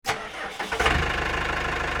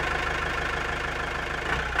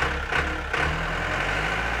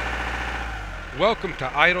Welcome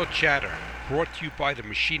to Idle Chatter, brought to you by the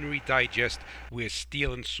Machinery Digest, where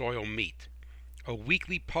steel and soil meet. A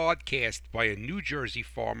weekly podcast by a New Jersey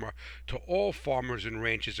farmer to all farmers and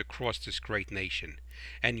ranchers across this great nation.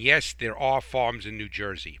 And yes, there are farms in New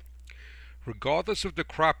Jersey. Regardless of the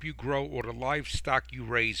crop you grow or the livestock you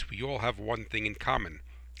raise, we all have one thing in common.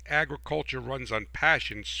 Agriculture runs on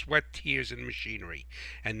passion, sweat, tears, and machinery,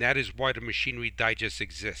 and that is why the Machinery Digest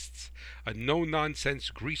exists. A no-nonsense,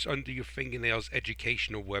 grease-under-your-fingernails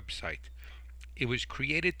educational website. It was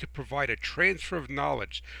created to provide a transfer of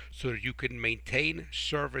knowledge so that you can maintain,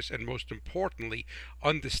 service, and most importantly,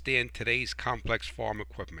 understand today's complex farm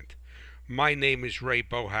equipment. My name is Ray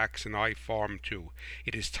Bohacz and I farm too.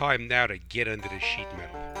 It is time now to get under the sheet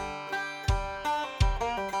metal.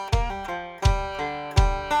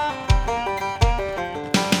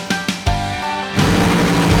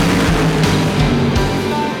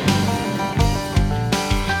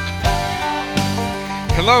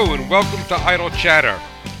 Hello and welcome to Idle Chatter.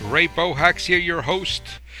 Ray Bohacz here, your host,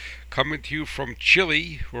 coming to you from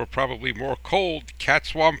chilly, or probably more cold, Cat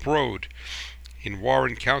Swamp Road in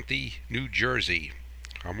Warren County, New Jersey.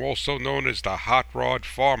 I'm also known as the Hot Rod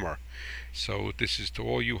Farmer. So this is to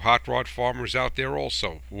all you hot rod farmers out there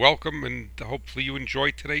also. Welcome, and hopefully you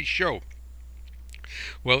enjoyed today's show.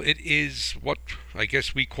 Well, it is what I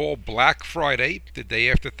guess we call Black Friday, the day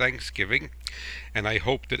after Thanksgiving, and I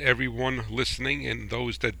hope that everyone listening and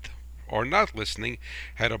those that are not listening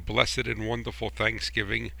had a blessed and wonderful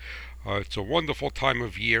Thanksgiving. It's a wonderful time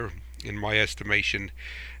of year in my estimation,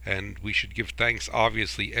 and we should give thanks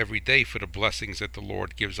obviously every day for the blessings that the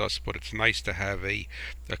Lord gives us, but it's nice to have a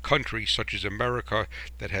country such as America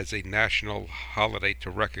that has a national holiday to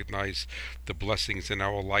recognize the blessings in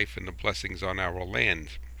our life and the blessings on our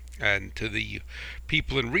land. And to the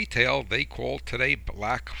people in retail, they call today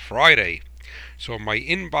Black Friday. So my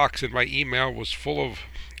inbox and my email was full of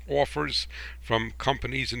offers from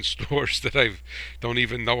companies and stores that I don't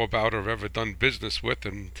even know about or have ever done business with,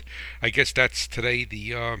 and I guess that's today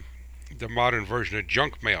the modern version of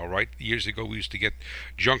junk mail, right? Years ago we used to get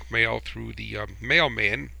junk mail through the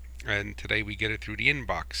mailman, and today we get it through the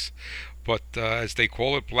inbox. But as they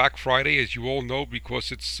call it, Black Friday, as you all know,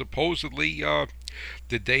 because it's supposedly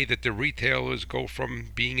the day that the retailers go from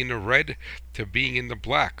being in the red to being in the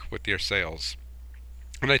black with their sales.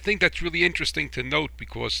 And I think that's really interesting to note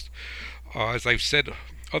because, as I've said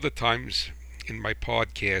other times in my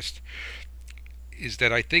podcast, is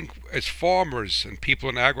that I think as farmers and people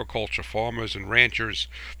in agriculture, farmers and ranchers,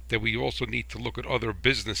 that we also need to look at other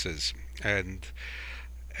businesses and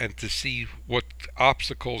to see what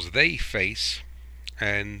obstacles they face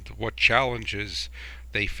and what challenges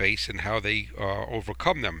they face and how they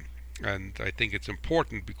overcome them. And I think it's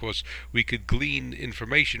important because we could glean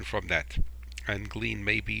information from that and glean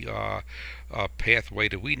maybe a pathway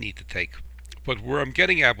that we need to take. But where I'm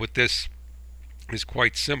getting at with this is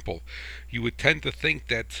quite simple. You would tend to think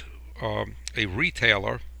that a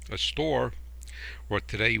retailer, a store, or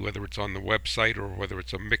today whether it's on the website or whether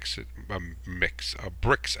it's a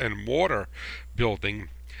bricks and mortar building,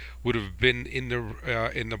 would have been in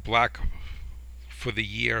the black for the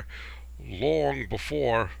year long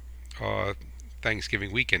before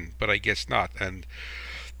Thanksgiving weekend, but I guess not. And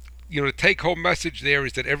the take-home message there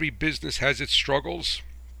is that every business has its struggles,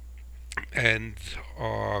 and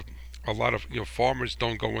a lot of farmers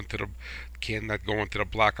cannot go into the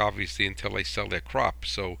black obviously until they sell their crop.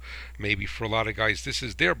 So maybe for a lot of guys, this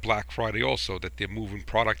is their Black Friday also, that they're moving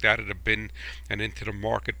product out of the bin and into the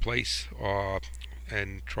marketplace,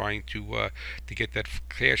 and trying to get that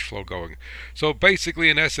cash flow going. So basically,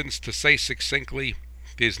 in essence, to say succinctly,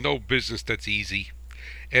 there's no business that's easy.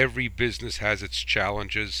 Every business has its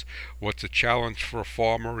challenges. What's a challenge for a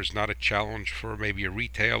farmer is not a challenge for maybe a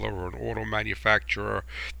retailer or an auto manufacturer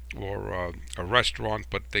or a restaurant,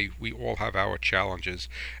 but we all have our challenges,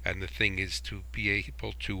 and the thing is to be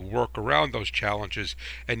able to work around those challenges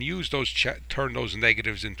and use turn those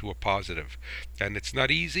negatives into a positive. And it's not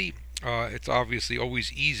easy. It's obviously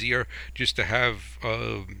always easier just to have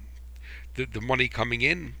the money coming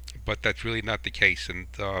in, but that's really not the case. And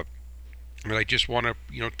I just want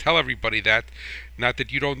to, tell everybody that, not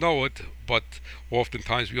that you don't know it, but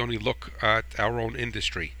oftentimes we only look at our own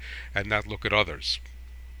industry and not look at others.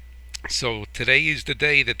 So today is the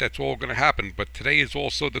day that's all going to happen, but today is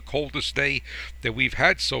also the coldest day that we've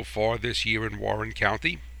had so far this year in Warren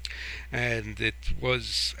County. And it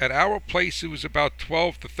was at our place, it was about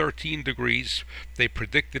 12 to 13 degrees. They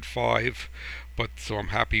predicted 5, but so I'm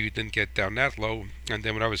happy we didn't get down that low. And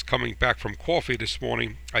then when I was coming back from coffee this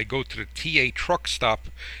morning, I go to the TA truck stop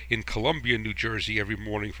in Columbia, New Jersey every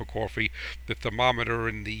morning for coffee. The thermometer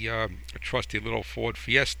in the trusty little Ford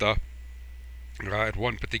Fiesta at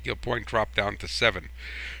one particular point dropped down to 7.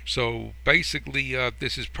 So basically,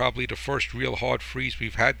 this is probably the first real hard freeze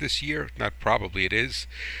we've had this year. Not probably, it is.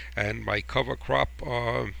 And my cover crop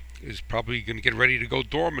is probably going to get ready to go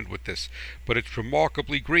dormant with this. But it's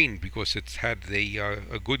remarkably green because it's had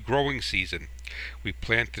a good growing season. We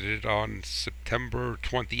planted it on September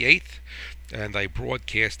 28th, and I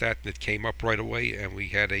broadcast that, and it came up right away, and we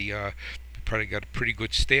had probably got a pretty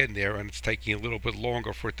good stand there, and it's taking a little bit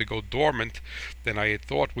longer for it to go dormant than I had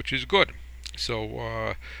thought, which is good.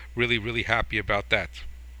 So really, really happy about that.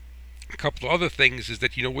 A couple of other things is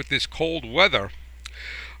that, with this cold weather,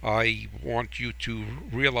 I want you to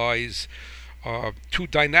realize two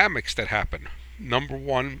dynamics that happen. Number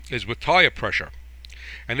one is with tire pressure.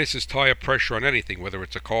 And this is tire pressure on anything, whether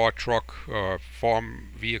it's a car, truck, farm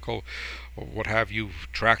vehicle, or what have you,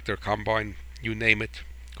 tractor, combine, you name it.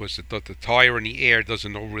 Because the tire in the air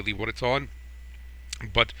doesn't know really what it's on.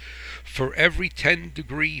 But for every 10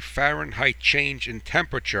 degree Fahrenheit change in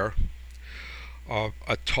temperature,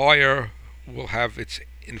 a tire will have its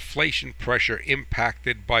inflation pressure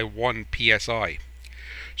impacted by 1 psi.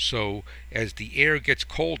 So as the air gets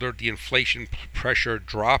colder, the inflation pressure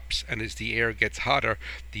drops, and as the air gets hotter,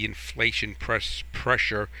 the inflation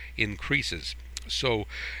pressure increases. So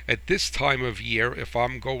at this time of year, if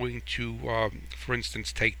I'm going to, for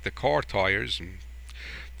instance, take the car tires and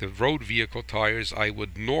the road vehicle tires, I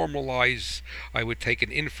would take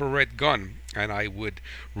an infrared gun and I would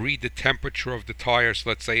read the temperature of the tires.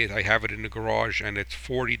 Let's say I have it in the garage and it's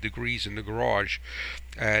 40 degrees in the garage,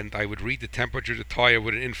 and I would read the temperature of the tire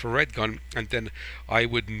with an infrared gun, and then I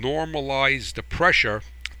would normalize the pressure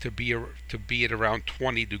to be at around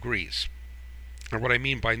 20 degrees. And what I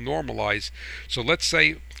mean by normalize, so let's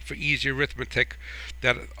say for easy arithmetic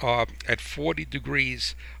that at 40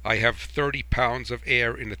 degrees I have 30 pounds of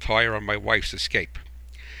air in the tire on my wife's Escape.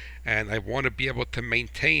 And I want to be able to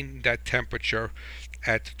maintain that temperature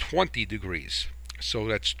at 20 degrees.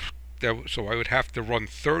 So I would have to run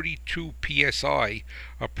 32 psi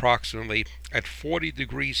approximately at 40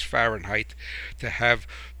 degrees Fahrenheit to have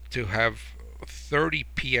 30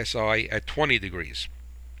 psi at 20 degrees.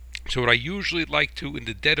 So what I usually like to, in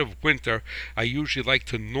the dead of winter, I usually like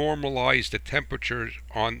to normalize the temperatures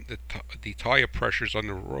on the tire pressures on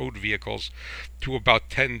the road vehicles to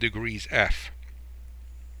about 10 degrees F.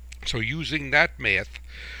 So using that math,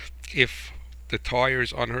 if the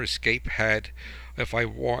tires on her Escape if I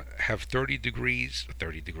have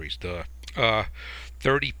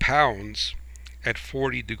 30 pounds at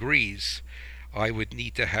 40 degrees, I would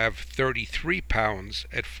need to have 33 pounds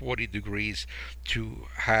at 40 degrees to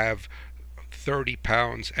have 30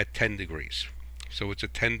 pounds at 10 degrees. So it's a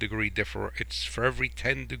 10 degree difference. It's for every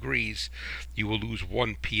 10 degrees you will lose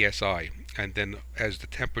 1 psi. And then as the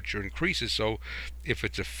temperature increases, so if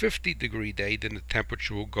it's a 50 degree day, then the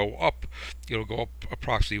temperature will go up. It'll go up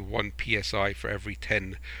approximately 1 psi for every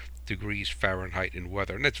 10 degrees Fahrenheit in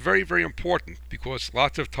weather. And that's very, very important, because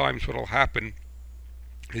lots of times what will happen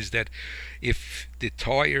is that if the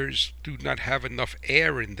tires do not have enough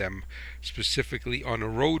air in them, specifically on a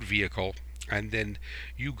road vehicle, and then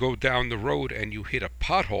you go down the road and you hit a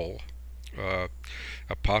pothole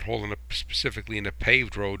specifically in a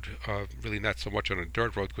paved road, really not so much on a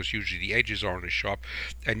dirt road because usually the edges aren't as sharp,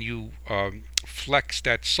 and you flex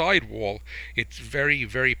that sidewall, it's very,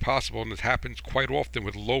 very possible, and it happens quite often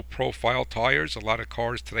with low profile tires. A lot of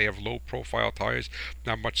cars today have low profile tires,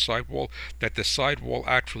 not much sidewall, that the sidewall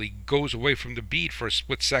actually goes away from the bead for a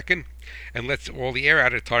split second and lets all the air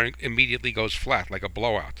out of the tire, and immediately goes flat like a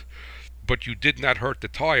blowout. But you did not hurt the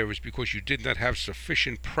tires because you did not have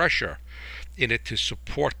sufficient pressure in it to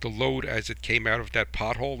support the load as it came out of that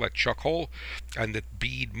pothole, that chuck hole, and the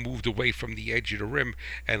bead moved away from the edge of the rim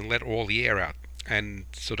and let all the air out. And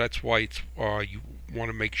so that's why you want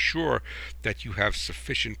to make sure that you have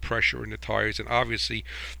sufficient pressure in the tires, and obviously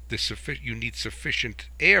you need sufficient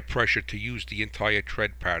air pressure to use the entire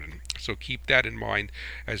tread pattern. So keep that in mind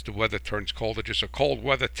as the weather turns colder. Just a cold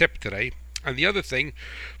weather tip today. And the other thing,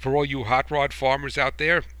 for all you hot rod farmers out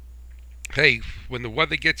there, hey, when the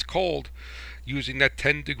weather gets cold, using that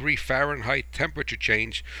 10 degree Fahrenheit temperature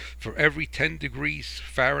change, for every 10 degrees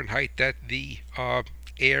Fahrenheit that the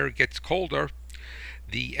air gets colder,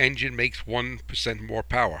 the engine makes 1% more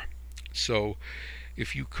power. So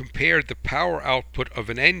if you compare the power output of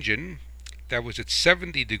an engine that was at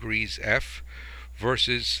 70 degrees F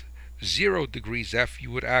versus 0 degrees F,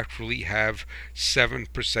 you would actually have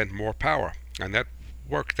 7% more power. And that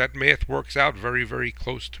math works out very, very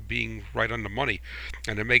close to being right on the money.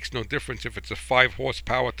 And it makes no difference if it's a 5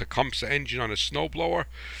 horsepower Tecumseh engine on a snowblower,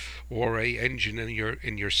 or a engine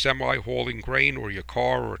in your semi hauling grain, or your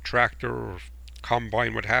car or tractor or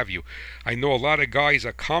combine, what have you. I know a lot of guys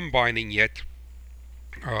are combining yet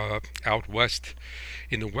out west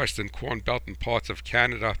in the western corn belt and parts of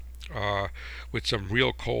Canada, with some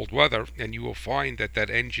real cold weather, and you will find that that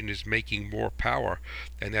engine is making more power,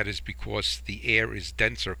 and that is because the air is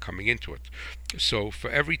denser coming into it. So for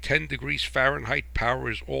every 10 degrees Fahrenheit, power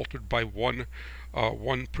is altered by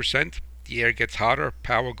 1%. The air gets hotter,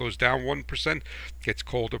 power goes down 1%. Gets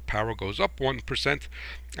colder, power goes up 1%.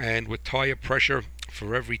 And with tire pressure,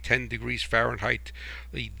 for every 10 degrees Fahrenheit,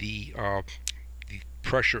 the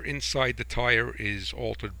pressure inside the tire is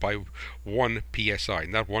altered by 1 psi.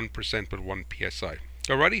 Not 1%, but 1 psi.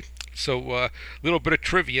 Alrighty? So a little bit of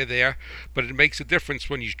trivia there, but it makes a difference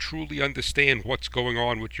when you truly understand what's going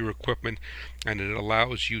on with your equipment, and it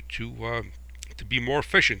allows you to be more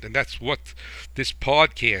efficient. And that's what this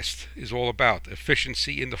podcast is all about: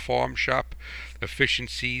 efficiency in the farm shop,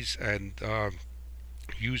 efficiencies, and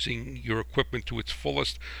using your equipment to its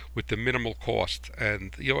fullest with the minimal cost.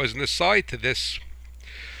 And as an aside to this,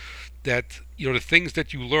 that the things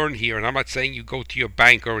that you learn here, and I'm not saying you go to your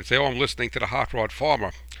banker and say, "Oh, I'm listening to the Hot Rod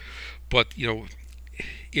Farmer," but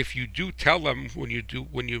if you do tell them when you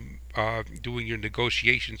doing your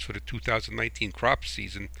negotiations for the 2019 crop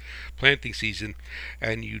season, planting season,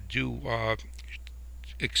 and you do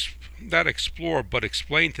not explore but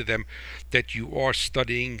explain to them that you are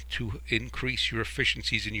studying to increase your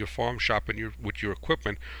efficiencies in your farm shop and with your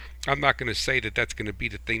equipment. I'm not going to say that that's going to be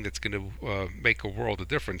the thing that's going to make a world of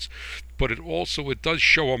difference, but it does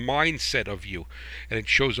show a mindset of you, and it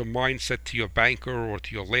shows a mindset to your banker or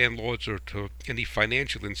to your landlords or to any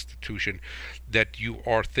financial institution that you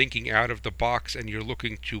are thinking out of the box and you're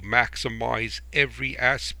looking to maximize every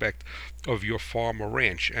aspect of your farm or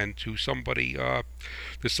ranch. And to somebody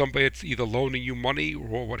that's either loaning you money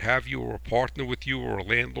or what have you, or a partner with you, or a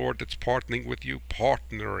landlord that's partnering with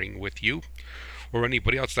you, or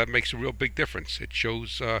anybody else, that makes a real big difference. It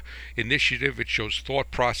shows initiative, it shows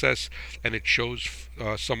thought process, and it shows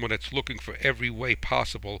someone that's looking for every way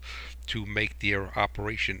possible to make their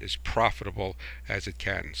operation as profitable as it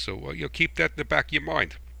can. So you'll keep that in the back of your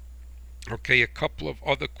mind. Okay, a couple of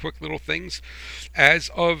other quick little things. As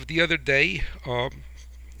of the other day,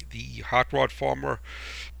 the Hot Rod Farmer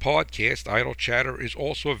podcast, Idle Chatter, is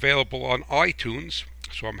also available on iTunes,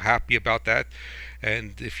 so I'm happy about that.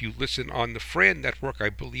 And if you listen on the Fran network, I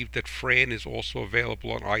believe that Fran is also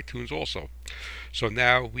available on iTunes also. So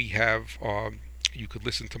now we have, you could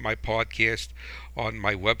listen to my podcast on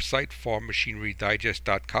my website,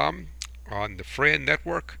 farmmachinerydigest.com, on the Fran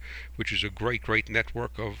network, which is a great, great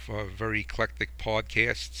network of very eclectic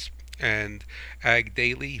podcasts, and Ag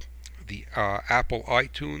Daily, the Apple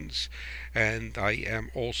iTunes, and I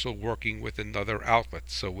am also working with another outlet.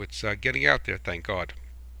 So it's getting out there, thank God.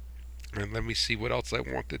 And let me see what else I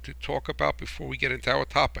wanted to talk about before we get into our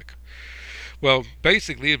topic. Well,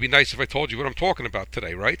 basically, it'd be nice if I told you what I'm talking about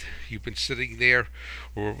today, right? You've been sitting there,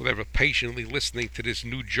 or whatever, patiently listening to this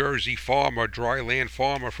New Jersey farmer, dryland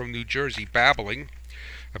farmer from New Jersey, babbling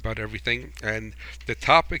about everything. And the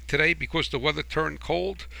topic today, because the weather turned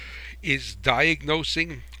cold, is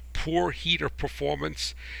diagnosing poor heater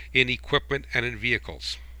performance in equipment and in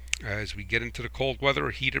vehicles. As we get into the cold weather,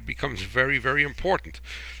 a heater becomes very, very important.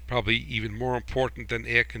 Probably even more important than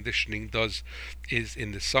air conditioning is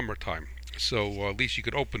in the summertime. So at least you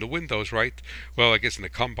could open the windows, right? Well, I guess in the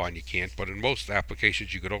combine you can't, but in most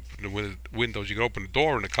applications you could open the windows. You could open the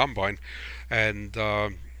door in the combine and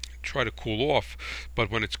try to cool off.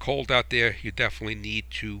 But when it's cold out there, you definitely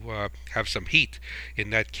need to have some heat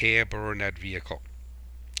in that cab or in that vehicle.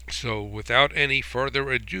 So without any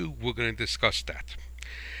further ado, we're going to discuss that.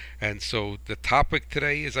 And so the topic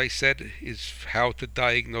today, as I said, is how to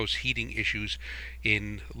diagnose heating issues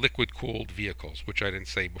in liquid-cooled vehicles, which I didn't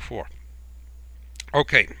say before.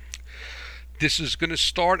 Okay, this is going to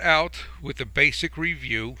start out with a basic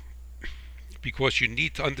review because you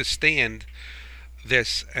need to understand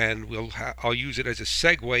this, and I'll use it as a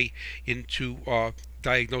segue into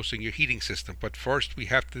diagnosing your heating system. But first we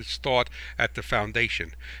have to start at the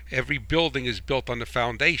foundation. Every building is built on the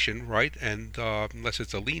foundation, right? And unless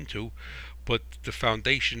it's a lean-to, but the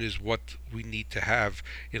foundation is what we need to have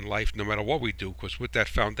in life no matter what we do, because with that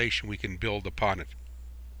foundation we can build upon it.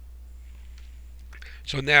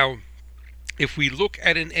 So now, if we look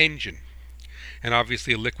at an engine, and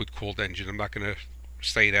obviously a liquid cooled engine. I'm not going to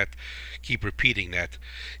say that, keep repeating that.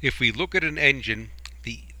 If we look at an engine,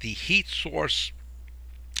 the heat source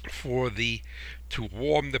for the to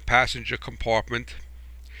warm the passenger compartment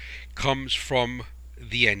comes from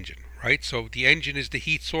the engine, right? So the engine is the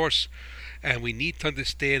heat source, and we need to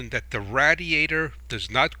understand that the radiator does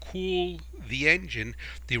not cool the engine.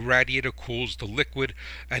 The radiator cools the liquid,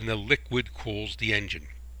 and the liquid cools the engine.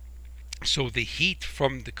 So the heat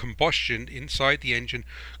from the combustion inside the engine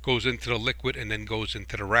goes into the liquid and then goes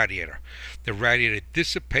into the radiator. The radiator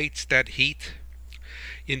dissipates that heat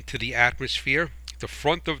into the atmosphere. The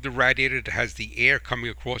front of the radiator that has the air coming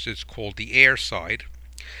across is called the air side,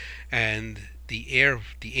 and the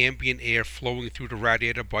ambient air flowing through the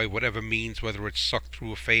radiator by whatever means, whether it's sucked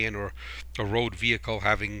through a fan or a road vehicle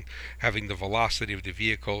having the velocity of the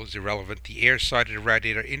vehicle, is irrelevant. The air side of the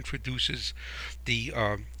radiator introduces the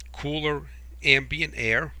cooler ambient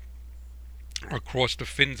air across the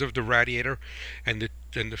fins of the radiator, and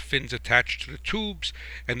the fins attach to the tubes,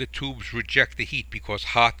 and the tubes reject the heat because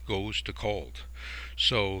hot goes to cold.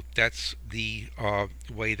 So that's the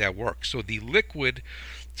way that works. So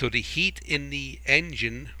the heat in the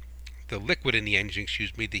engine, the liquid in the engine,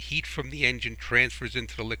 the heat from the engine transfers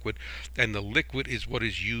into the liquid, and the liquid is what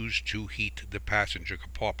is used to heat the passenger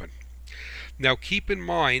compartment. Now keep in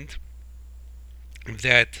mind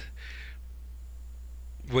that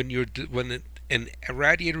when a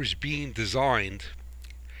radiator is being designed,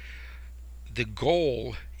 the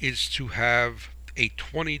goal is to have a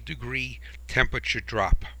 20-degree temperature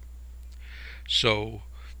drop. So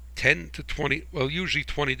 10 to 20, well, usually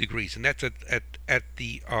 20 degrees, and that's at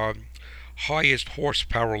the highest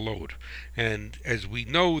horsepower load. And as we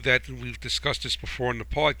know that, and we've discussed this before in the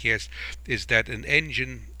podcast, is that an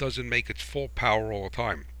engine doesn't make its full power all the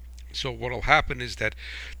time. So what will happen is that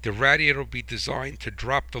the radiator will be designed to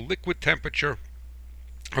drop the liquid temperature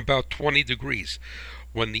about 20 degrees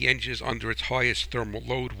when the engine is under its highest thermal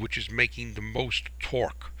load, which is making the most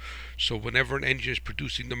torque. So whenever an engine is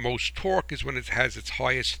producing the most torque is when it has its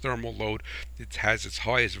highest thermal load, it has its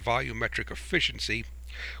highest volumetric efficiency,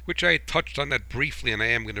 which I had touched on that briefly, and I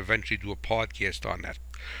am going to eventually do a podcast on that.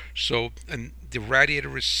 So, and the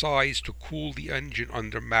radiator is sized to cool the engine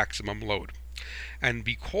under maximum load. And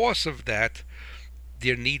because of that,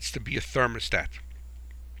 there needs to be a thermostat.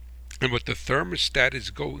 And what the thermostat is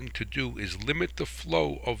going to do is limit the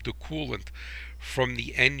flow of the coolant from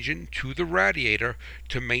the engine to the radiator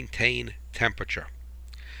to maintain temperature.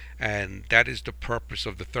 And that is the purpose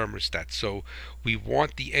of the thermostat. So we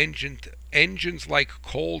want the engines like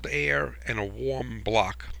cold air and a warm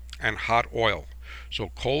block, and hot oil.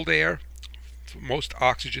 So cold air, most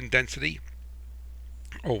oxygen density,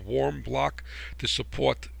 a warm block to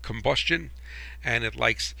support combustion, and it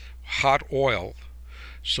likes hot oil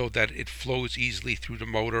so that it flows easily through the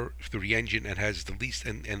motor, through the engine, and has the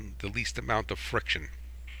least amount of friction.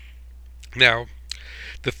 Now,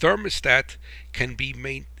 the thermostat can be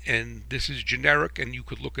made, and this is generic, and you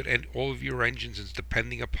could look at all of your engines, and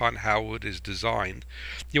depending upon how it is designed.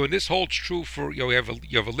 And this holds true for you have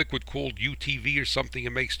a liquid cooled UTV or something.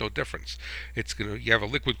 It makes no difference. You have a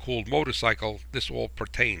liquid cooled motorcycle. This all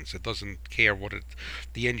pertains. It doesn't care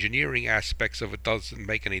the engineering aspects of it doesn't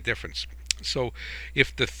make any difference. So,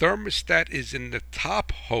 if the thermostat is in the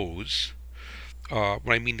top hose. When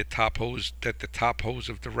I mean the top hose, that the top hose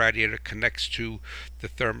of the radiator connects to the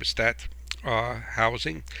thermostat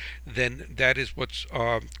housing, then that is what's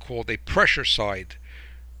called a pressure side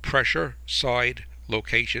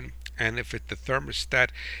location. And if the thermostat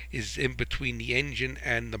is in between the engine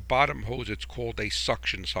and the bottom hose, it's called a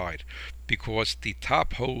suction side, because the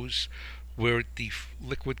top hose where the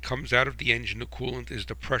liquid comes out of the engine, the coolant, is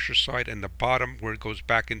the pressure side, and the bottom where it goes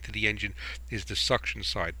back into the engine is the suction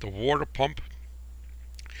side. The water pump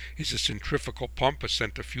is a centrifugal pump, a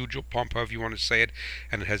centrifugal pump, however you want to say it,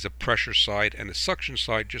 and it has a pressure side and a suction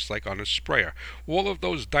side, just like on a sprayer. All of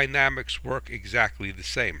those dynamics work exactly the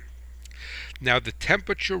same. Now, the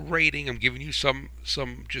temperature rating, I'm giving you some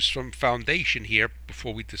foundation here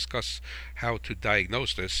before we discuss how to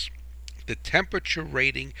diagnose this. The temperature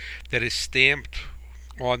rating that is stamped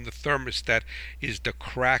on the thermostat is the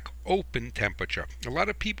crack open temperature. A lot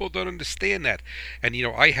of people don't understand that, and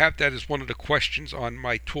I have that as one of the questions on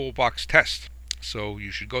my toolbox test. So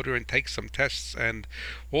you should go there and take some tests, and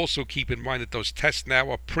also keep in mind that those tests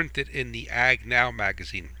now are printed in the Ag Now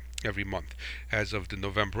magazine every month as of the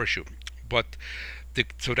November issue. But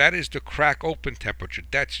so that is the crack open temperature.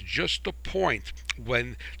 That's just the point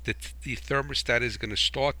when the thermostat is going to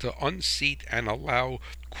start to unseat and allow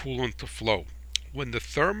coolant to flow. When the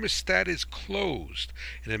thermostat is closed,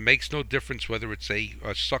 and it makes no difference whether it's a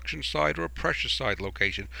suction side or a pressure side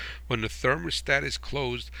location, when the thermostat is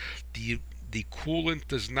closed, the coolant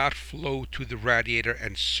does not flow to the radiator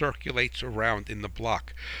and circulates around in the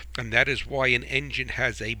block. And that is why an engine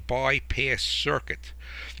has a bypass circuit.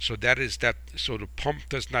 So the pump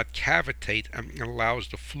does not cavitate and allows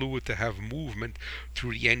the fluid to have movement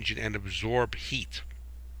through the engine and absorb heat.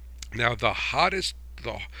 Now the hottest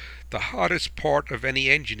part of any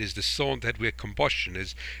engine is the cylinder head where combustion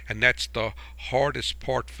is, and that's the hardest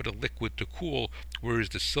part for the liquid to cool, whereas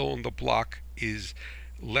the cylinder block is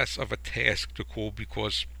less of a task to cool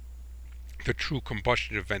because the true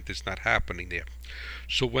combustion event is not happening there.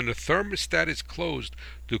 So when the thermostat is closed,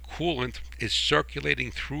 the coolant is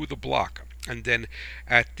circulating through the block, and then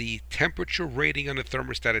at the temperature rating on the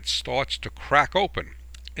thermostat, it starts to crack open.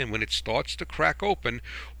 And when it starts to crack open,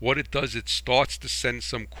 what it does, it starts to send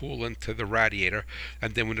some coolant to the radiator.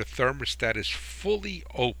 And then when the thermostat is fully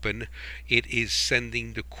open, it is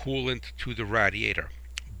sending the coolant to the radiator.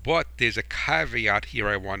 But there's a caveat here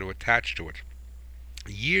I want to attach to it.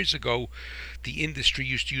 Years ago, the industry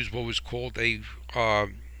used to use what was called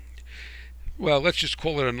well, let's just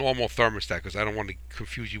call it a normal thermostat because I don't want to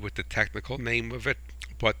confuse you with the technical name of it.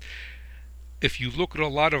 But if you look at a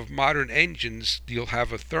lot of modern engines, you'll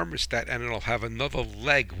have a thermostat and it'll have another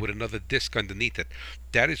leg with another disc underneath it.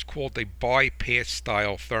 That is called a bypass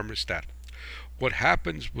style thermostat. What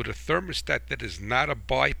happens with a thermostat that is not a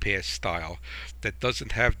bypass style, that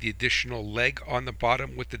doesn't have the additional leg on the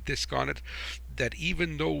bottom with the disc on it, that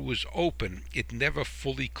even though it was open, it never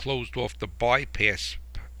fully closed off the bypass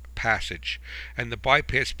passage. And the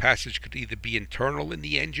bypass passage could either be internal in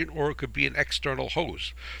the engine or it could be an external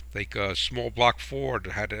hose. Like a small block Ford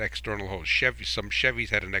had an external hose. Some Chevys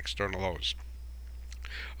had an external hose.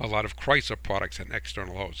 A lot of Chrysler products had an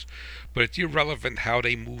external hose. But it's irrelevant how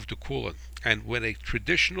they move the coolant. And when a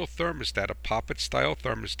traditional thermostat, a poppet style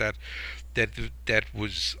thermostat, that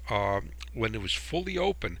was when it was fully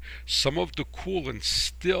open, some of the coolant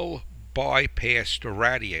still bypassed the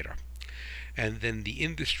radiator. And then the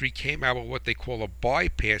industry came out with what they call a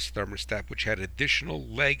bypass thermostat, which had additional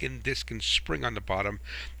leg and disc and spring on the bottom.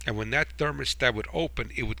 And when that thermostat would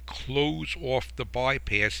open, it would close off the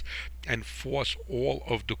bypass and force all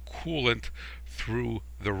of the coolant through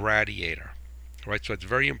the radiator. Right, so it's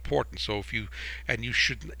very important. So you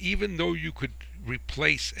should, even though you could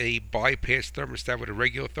replace a bypass thermostat with a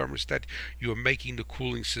regular thermostat, you are making the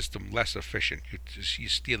cooling system less efficient. You're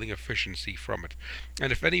stealing efficiency from it.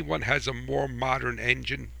 And if anyone has a more modern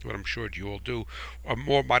engine, what I'm sure you all do, a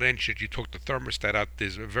more modern engine, you took the thermostat out,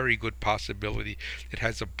 there's a very good possibility it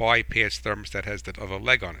has a bypass thermostat, has that other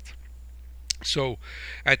leg on it. So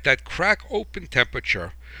at that crack open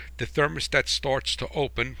temperature, the thermostat starts to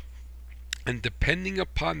open. And depending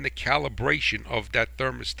upon the calibration of that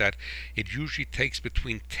thermostat, it usually takes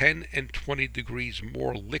between 10 and 20 degrees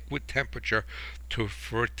more liquid temperature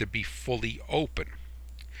for it to be fully open.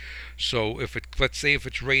 So let's say if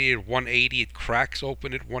it's rated at 180, it cracks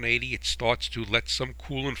open at 180, it starts to let some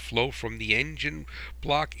coolant flow from the engine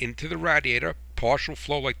block into the radiator, partial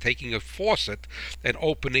flow like taking a faucet and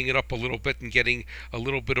opening it up a little bit and getting a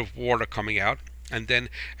little bit of water coming out. And then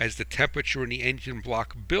as the temperature in the engine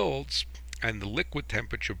block builds, and the liquid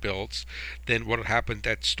temperature builds, then what will happen,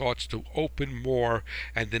 that starts to open more,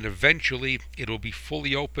 and then eventually it'll be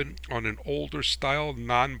fully open on an older style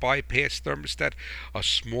non-bypass thermostat. A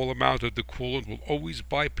small amount of the coolant will always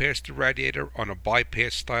bypass the radiator. On a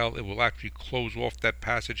bypass style, it will actually close off that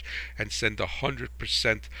passage and send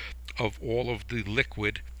 100% of all of the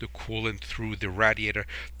liquid, the coolant, through the radiator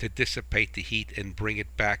to dissipate the heat and bring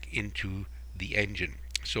it back into the engine.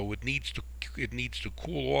 So it needs to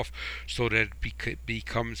cool off so that it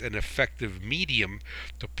becomes an effective medium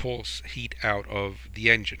to pull heat out of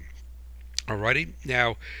the engine. Alrighty,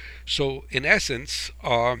 now, so in essence,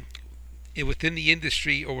 within the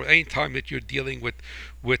industry or any time that you're dealing with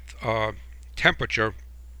temperature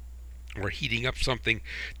or heating up something,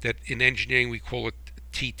 that in engineering we call it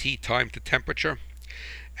TT, time to temperature.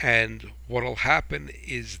 And what will happen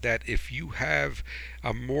is that if you have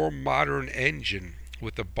a more modern engine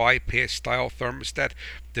with a bypass style thermostat,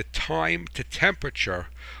 the time to temperature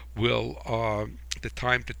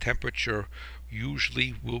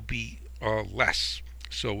usually will be less.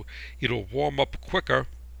 So it'll warm up quicker.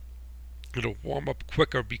 It'll warm up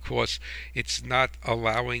quicker because it's not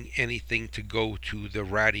allowing anything to go to the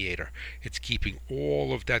radiator. It's keeping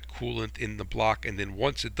all of that coolant in the block, and then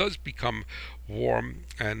once it does become warm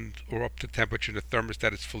or up to temperature, the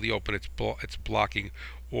thermostat is fully open. It's blocking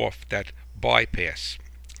off that bypass.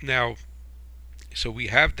 Now, So we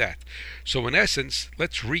have that. So in essence,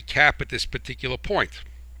 let's recap at this particular point.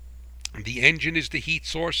 The engine is the heat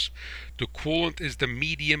source. The coolant is the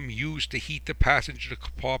medium used to heat the passenger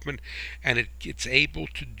compartment, and it's able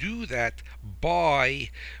to do that by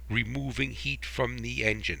removing heat from the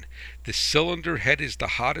engine. The cylinder head is the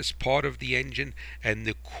hottest part of the engine, and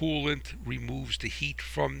the coolant removes the heat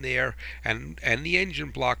from there and the engine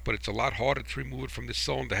block, but it's a lot harder to remove it from the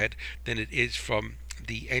cylinder head than it is from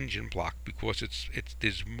the engine block because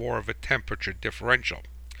there's more of a temperature differential.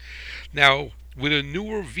 Now, with a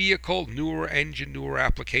newer vehicle, newer engine, newer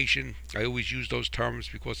application, I always use those terms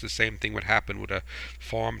because the same thing would happen with a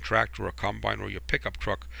farm tractor, or a combine, or your pickup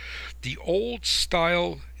truck. The old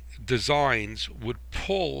style designs would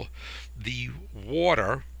pull the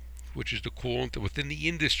water, which is the coolant. Within the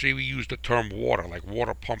industry, we use the term water, like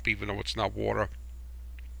water pump, even though it's not water,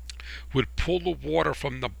 would pull the water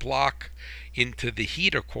from the block into the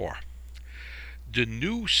heater core. The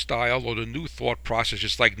new style, or the new thought process,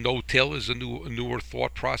 just like no-till is a newer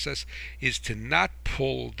thought process, is to not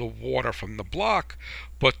pull the water from the block,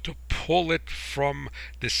 but to pull it from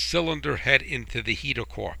the cylinder head into the heater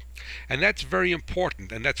core. And that's very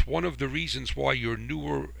important, and that's one of the reasons why your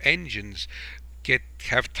newer engines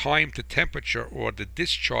have time to temperature, or the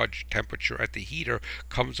discharge temperature at the heater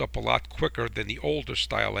comes up a lot quicker than the older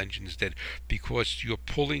style engines did, because you're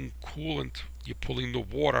pulling the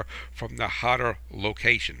water from the hotter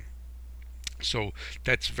location. So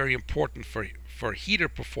that's very important for heater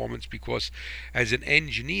performance, because as an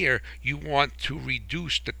engineer you want to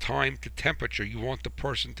reduce the time to temperature. You want the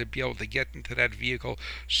person to be able to get into that vehicle,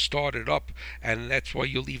 start it up, and that's why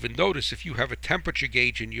you'll even notice if you have a temperature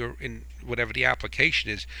gauge in whatever the application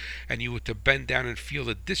is, and you were to bend down and feel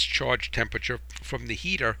the discharge temperature from the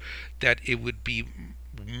heater, that it would be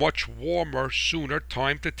much warmer sooner,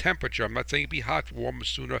 time to temperature. I'm not saying it'd be hot, warmer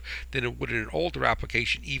sooner than it would in an older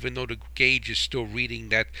application, even though the gauge is still reading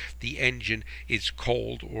that the engine is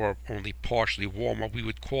cold or only partially warm. What we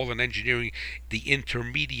would call in engineering the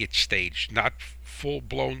intermediate stage, not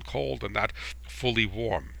full-blown cold and not fully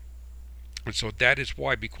warm. And so that is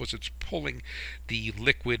why, because it's pulling the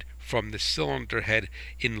liquid from the cylinder head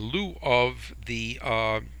in lieu of the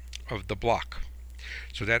block.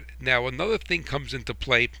 So that now another thing comes into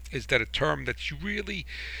play is that a term that's really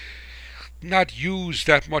not used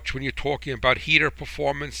that much when you're talking about heater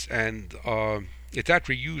performance, and it's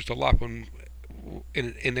actually used a lot when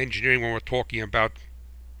in engineering when we're talking about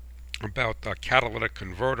a catalytic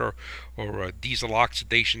converter or a diesel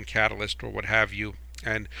oxidation catalyst or what have you.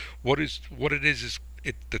 And what it is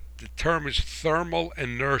the term is thermal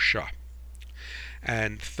inertia.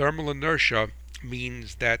 And thermal inertia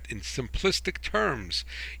means that, in simplistic terms,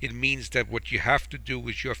 it means that what you have to do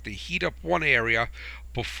is you have to heat up one area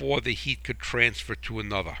before the heat could transfer to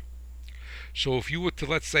another. So if you were to,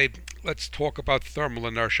 let's talk about thermal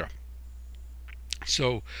inertia.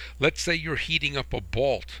 So let's say you're heating up a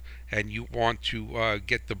bolt and you want to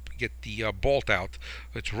get the bolt out.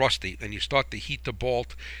 It's rusty, and you start to heat the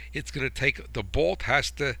bolt. It's going to take, the bolt has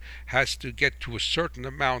to get to a certain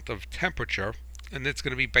amount of temperature, and it's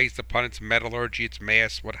going to be based upon its metallurgy, its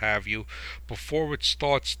mass, what have you, before it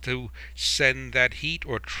starts to send that heat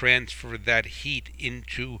or transfer that heat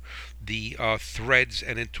into the threads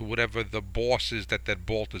and into whatever the boss is that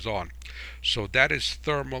bolt is on. So that is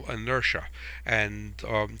thermal inertia. And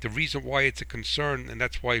the reason why it's a concern, and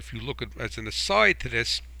that's why, if you look at, as an aside to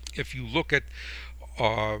this, if you look at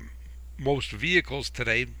most vehicles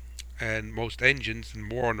today, and most engines, and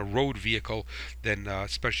more on a road vehicle than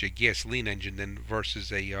especially a gasoline engine, than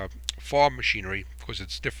versus a farm machinery, because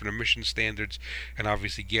it's different emission standards, and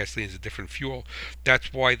obviously gasoline is a different fuel.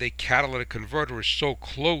 That's why the catalytic converter is so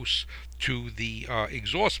close to the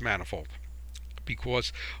exhaust manifold,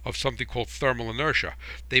 because of something called thermal inertia.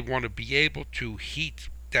 They want to be able to heat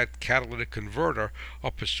that catalytic converter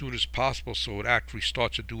up as soon as possible, so it actually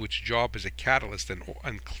starts to do its job as a catalyst, and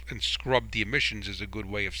scrub the emissions is a good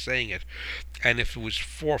way of saying it. And if it was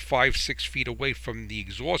 4, 5, 6 feet away from the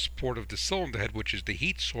exhaust port of the cylinder head, which is the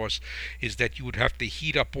heat source, is that you would have to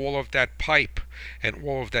heat up all of that pipe and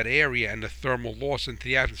all of that area and the thermal loss into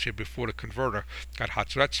the atmosphere before the converter got hot.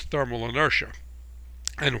 So that's thermal inertia.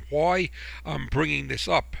 And why I'm bringing this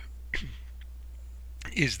up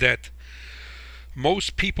is that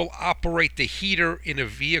most people operate the heater in a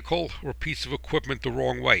vehicle or piece of equipment the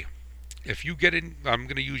wrong way. If you get in, I'm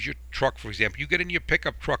going to use your truck for example. You get in your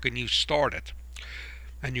pickup truck and you start it,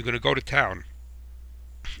 and you're going to go to town,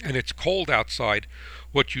 and it's cold outside.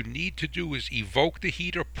 What you need to do is evoke the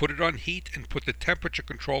heater, put it on heat, and put the temperature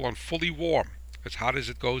control on fully warm, as hot as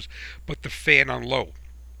it goes, but the fan on low.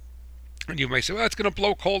 And you may say, well, it's going to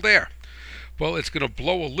blow cold air. Well, it's going to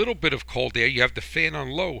blow a little bit of cold air. You have the fan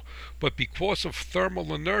on low, but because of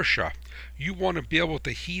thermal inertia, you want to be able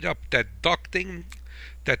to heat up that ducting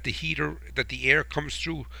that the air comes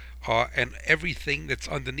through, and everything that's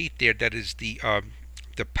underneath there. That is the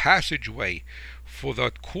passageway for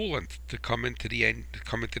the coolant to come into the end, to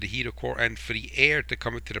come into the heater core, and for the air to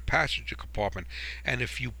come into the passenger compartment. And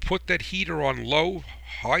if you put that heater on low,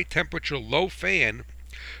 high temperature, low fan,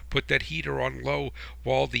 put that heater on low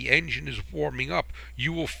while the engine is warming up,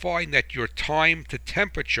 you will find that your time to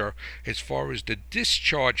temperature, as far as the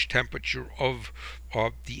discharge temperature of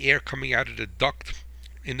the air coming out of the duct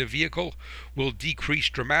in the vehicle, will decrease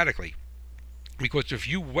dramatically. Because if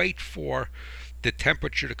you wait for the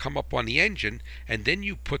temperature to come up on the engine, and then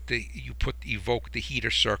evoke the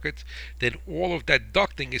heater circuit, then all of that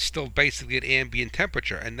ducting is still basically at ambient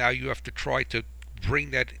temperature, and now you have to try to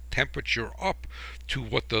bring that temperature up to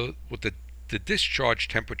what the discharge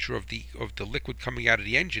temperature of the liquid coming out of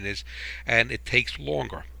the engine is, and it takes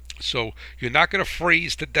longer. So you're not going to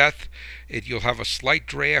freeze to death. You'll have a slight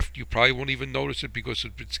draft. You probably won't even notice it because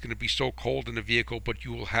it's going to be so cold in the vehicle. But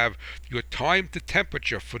you will have your time to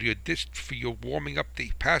temperature for your warming up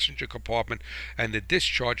the passenger compartment, and the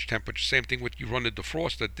discharge temperature. Same thing with you run the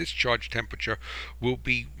defroster. Discharge temperature will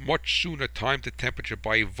be much sooner time to temperature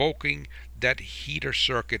by evoking that heater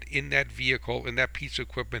circuit in that vehicle, in that piece of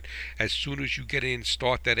equipment, as soon as you get in and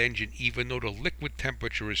start that engine, even though the liquid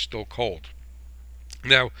temperature is still cold.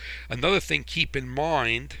 Now, another thing keep in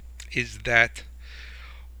mind is that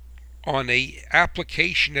on a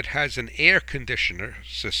application that has an air conditioner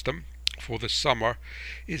system for the summer,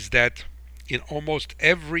 is that in almost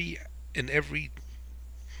every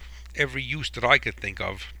use that I could think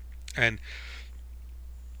of, and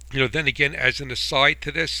then again, as an aside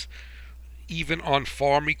to this, even on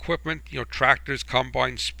farm equipment, tractors,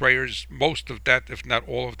 combines, sprayers, most of that, if not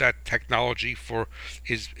all of that technology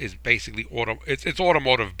is basically it's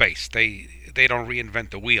automotive based. They don't reinvent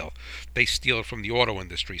the wheel. They steal it from the auto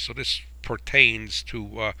industry. So this pertains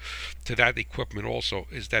to that equipment also,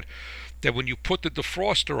 is that when you put the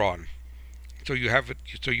defroster on, you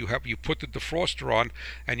put the defroster on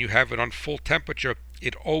and you have it on full temperature,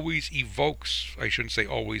 it always evokes, I shouldn't say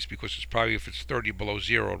always, because it's probably, if it's 30 below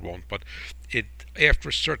zero it won't, but it, after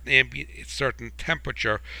a certain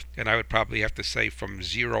temperature, and I would probably have to say from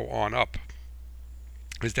zero on up,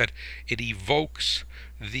 is that it evokes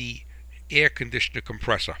the air conditioner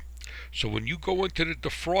compressor. So when you go into the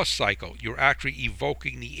defrost cycle, you're actually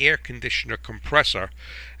evoking the air conditioner compressor,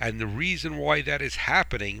 and the reason why that is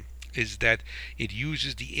happening is that it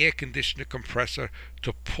uses the air conditioner compressor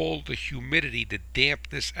to pull the humidity, the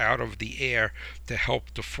dampness out of the air, to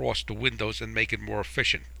help defrost the windows and make it more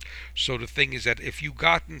efficient. So the thing is that if you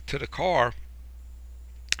got into the car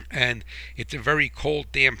and it's a very cold,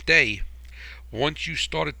 damp day, once you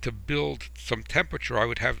started to build some temperature, I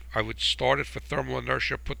would start it for thermal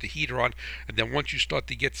inertia, put the heater on, and then once you start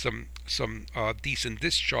to get some decent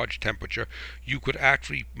discharge temperature, you could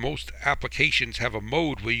actually, most applications have a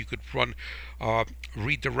mode where you could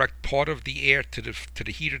redirect part of the air to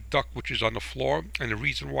the heated duct, which is on the floor. And the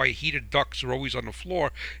reason why heated ducts are always on the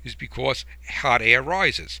floor is because hot air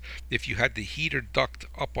rises. If you had the heated duct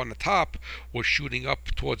up on the top or shooting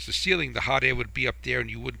up towards the ceiling, the hot air would be up there, and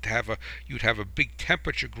you'd have a big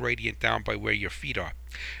temperature gradient down by where your feet are.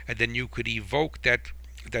 And then you could evoke that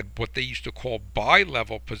what they used to call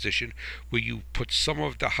bi-level position, where you put some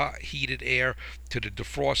of the hot heated air to the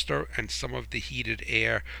defroster and some of the heated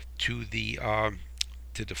air to the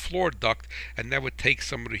floor duct, and that would take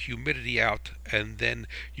some of the humidity out, and then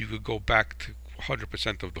you could go back to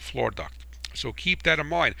 100% of the floor duct. So keep that in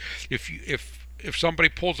mind. If somebody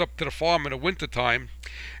pulls up to the farm in the wintertime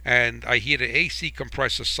and I hear the AC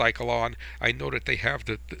compressor cycle on, I know that they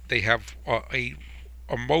have a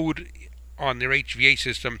mode on their HVA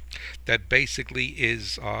system that basically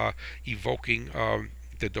is evoking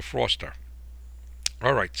the defroster.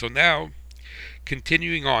 All right, so now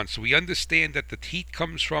continuing on. So we understand that the heat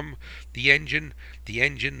comes from the engine. The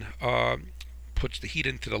engine puts the heat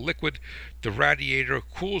into the liquid. The radiator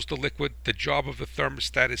cools the liquid. The job of the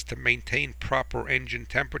thermostat is to maintain proper engine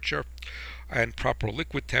temperature and proper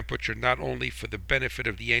liquid temperature, not only for the benefit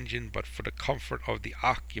of the engine but for the comfort of the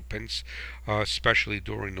occupants, especially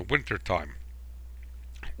during the winter time.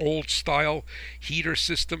 Old style heater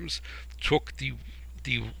systems took the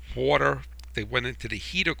water, they went into the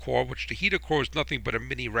heater core, which the heater core is nothing but a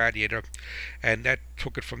mini radiator, and that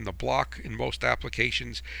took it from the block in most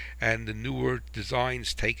applications. And the newer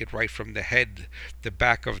designs take it right from the head, the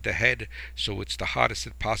back of the head, so it's the hottest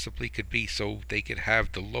it possibly could be, so they could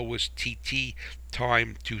have the lowest TT,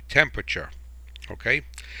 time to temperature. Okay,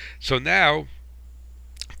 so now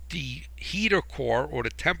the heater core, or the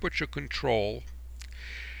temperature control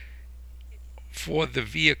for the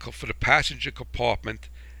vehicle, for the passenger compartment,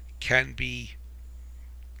 can be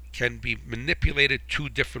manipulated two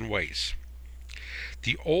different ways.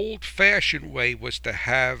 The old-fashioned way was to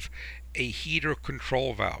have a heater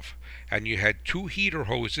control valve, and you had two heater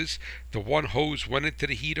hoses. The one hose went into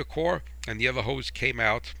the heater core, and the other hose came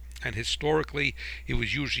out. And historically, it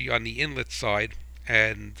was usually on the inlet side,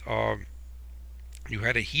 and you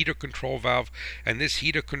had a heater control valve, and this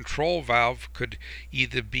heater control valve could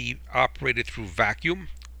either be operated through vacuum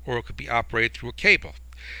or it could be operated through a cable.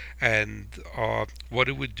 And what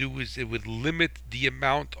it would do is it would limit the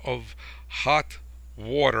amount of hot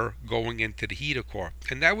water going into the heater core,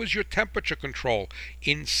 and that was your temperature control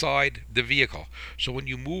inside the vehicle. So when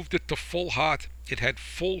you moved it to full hot, it had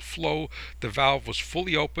full flow. The valve was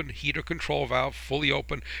fully open, heater control valve fully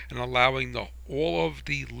open, and allowing all of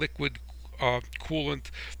the liquid coolant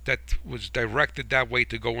that was directed that way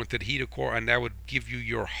to go into the heater core, and that would give you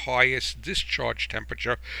your highest discharge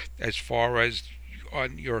temperature as far as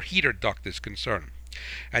on your heater duct is concerned.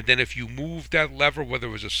 And then if you moved that lever, whether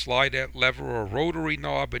it was a slide out lever or a rotary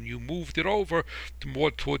knob, and you moved it over to more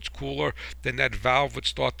towards cooler, then that valve would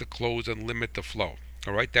start to close and limit the flow.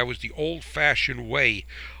 All right, that was the old-fashioned way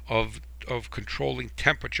of controlling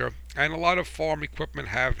temperature, and a lot of farm equipment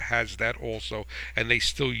has that also, and they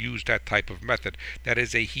still use that type of method. That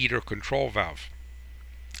is a heater control valve.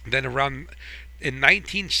 Then around in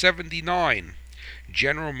 1979,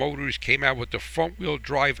 General Motors came out with the front-wheel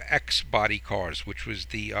drive X body cars, which was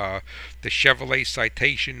the Chevrolet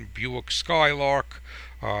Citation, Buick Skylark,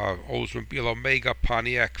 Oldsmobile Omega,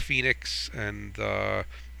 Pontiac Phoenix, and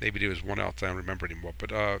maybe there was one else I don't remember anymore.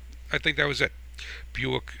 But I think that was it: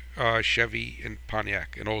 Buick, Chevy, and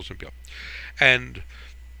Pontiac, and Oldsmobile. And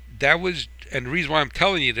and the reason why I'm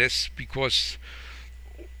telling you this, because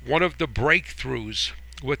one of the breakthroughs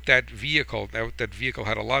with that vehicle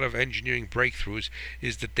had a lot of engineering breakthroughs,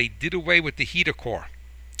 is that they did away with the heater core.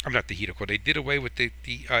 I'm not the heater core. They did away with the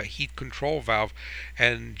heat control valve,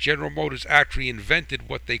 and General Motors actually invented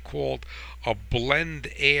what they called a blend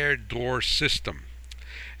air door system.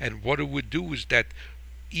 And what it would do is that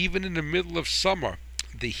even in the middle of summer,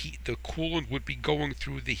 the coolant would be going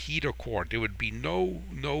through the heater core. There would be no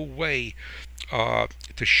way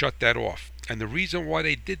to shut that off. And the reason why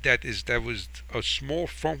they did that is that was a small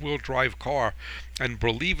front-wheel drive car, and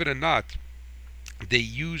believe it or not, they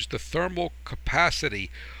used the thermal capacity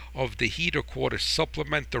of the heater core to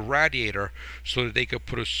supplement the radiator, so that they could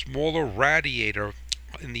put a smaller radiator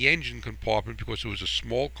in the engine compartment, because it was a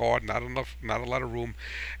small car, not a lot of room,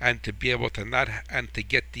 and to be able to to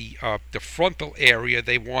get the frontal area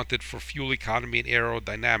they wanted for fuel economy and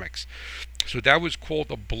aerodynamics. So that was called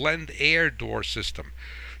a blend air door system.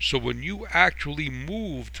 So when you actually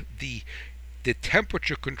moved the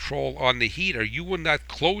temperature control on the heater, you were not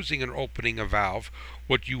closing and opening a valve.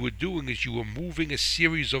 What you were doing is you were moving a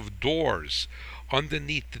series of doors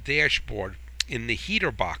underneath the dashboard in the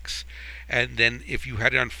heater box, and then if you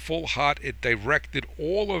had it on full hot, it directed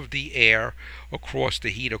all of the air across the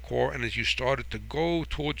heater core, and as you started to go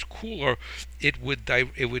towards cooler, it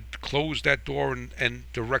would close that door and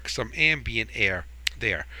direct some ambient air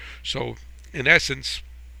there. So in essence,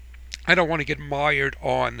 I don't want to get mired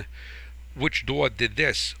on which door did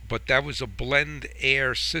this, but that was a blend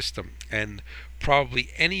air system. And probably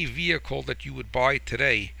any vehicle that you would buy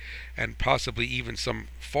today, and possibly even some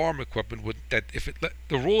farm equipment, would that if it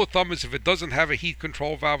the rule of thumb is if it doesn't have a heat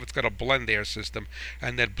control valve, it's got a blend air system.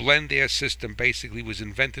 And that blend air system basically was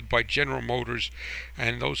invented by General Motors,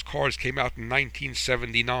 and those cars came out in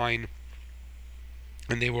 1979,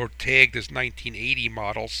 and they were tagged as 1980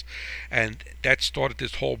 models, and that started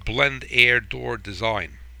this whole blend air door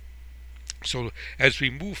design. So as we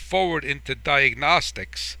move forward into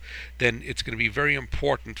diagnostics, then it's going to be very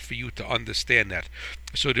important for you to understand that.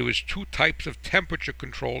 So there was two types of temperature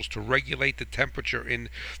controls to regulate the temperature in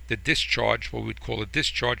the discharge, what we'd call a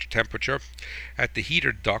discharge temperature at the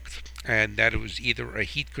heater duct, and that it was either a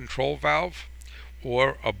heat control valve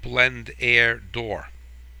or a blend air door.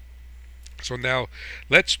 So now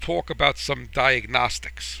let's talk about some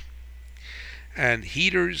diagnostics. And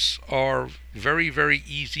heaters are very, very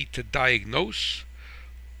easy to diagnose,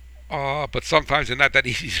 but sometimes they're not that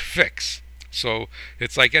easy to fix. So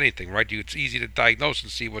it's like anything, right? It's easy to diagnose and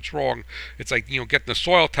see what's wrong. It's like, getting a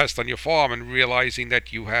soil test on your farm and realizing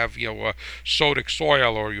that you have, a sodic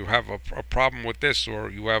soil, or you have a problem with this, or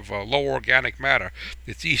you have low organic matter.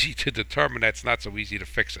 It's easy to determine. That's not so easy to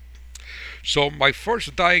fix it. So my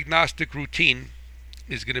first diagnostic routine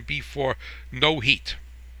is going to be for no heat.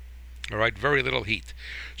 All right, very little heat.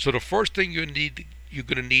 So the first thing you're going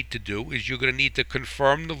to need to do is you're going to need to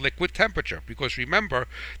confirm the liquid temperature, because remember,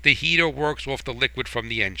 the heater works off the liquid from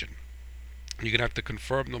the engine. You're going to have to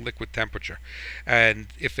confirm the liquid temperature. And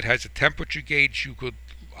if it has a temperature gauge, you could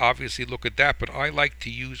obviously look at that, but I like to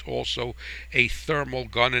use also a thermal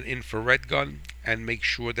gun, an infrared gun, and make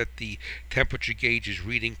sure that the temperature gauge is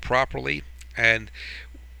reading properly. And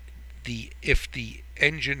if the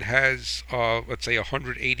engine has let's say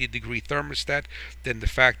 180 degree thermostat, then the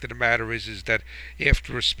fact of the matter is that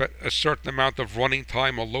after a certain amount of running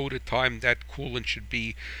time or loaded time, that coolant should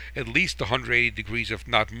be at least 180 degrees, if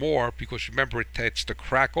not more, because remember, it's the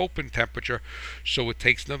crack open temperature, so it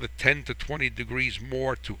takes another 10 to 20 degrees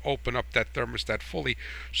more to open up that thermostat fully.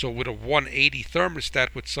 So with a 180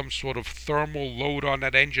 thermostat with some sort of thermal load on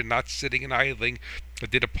that engine, not sitting and idling, I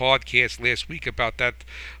did a podcast last week about that,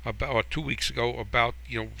 or 2 weeks ago, about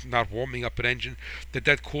not warming up an engine, that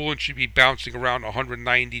coolant should be bouncing around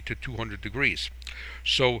 190 to 200 degrees.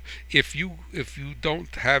 So if you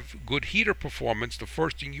don't have good heater performance, the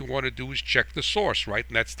first thing you want to do is check the source, right?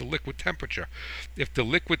 And that's the liquid temperature. If the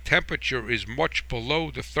liquid temperature is much below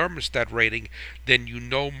the thermostat rating, then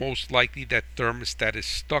most likely that thermostat is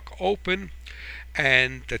stuck open,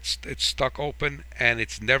 and it's stuck open, and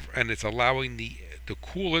it's allowing the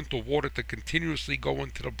coolant, the water, to continuously go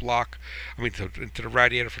into the block, into the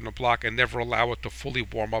radiator from the block, and never allow it to fully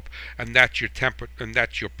warm up, and that's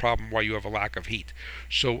your problem, why you have a lack of heat.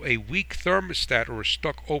 So a weak thermostat, or a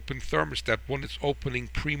stuck open thermostat, when it's opening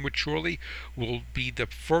prematurely, will be the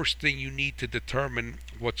first thing you need to determine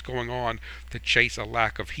what's going on to chase a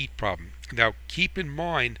lack of heat problem. Now keep in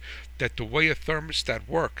mind that the way a thermostat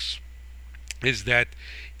works is that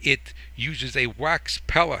it uses a wax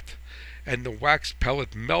pellet, and the wax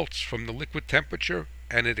pellet melts from the liquid temperature,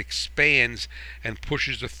 and it expands and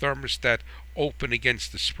pushes the thermostat open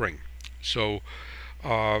against the spring. So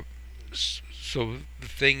so the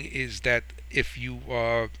thing is that if you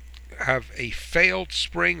have a failed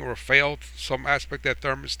spring, or some aspect of that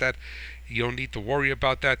thermostat, you don't need to worry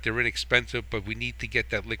about that. They're inexpensive, but we need to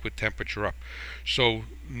get that liquid temperature up. So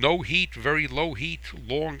no heat, very low heat,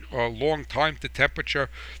 long time to temperature.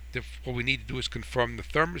 What we need to do is confirm the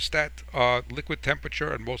thermostat liquid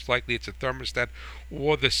temperature, and most likely it's a thermostat,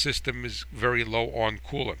 or the system is very low on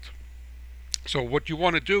coolant. So what you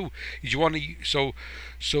want to do is you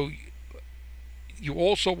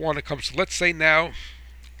also want to come. So let's say now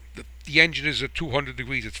the engine is at 200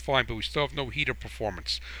 degrees, it's fine, but we still have no heater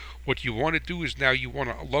performance. What you want to do is now you want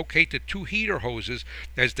to locate the two heater hoses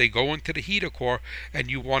as they go into the heater core, and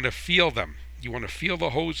you want to feel them. You want to feel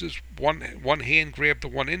the hoses. One hand grab the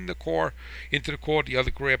one in the core, into the core, the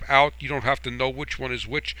other grab out. You don't have to know which one is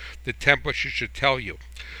which. The temperature should tell you.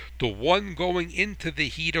 The one going into the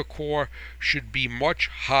heater core should be much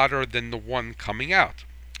hotter than the one coming out.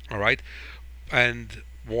 All right? And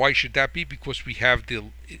why should that be? Because we have the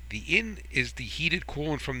in is the heated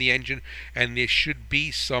coolant from the engine, and there should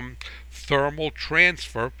be some thermal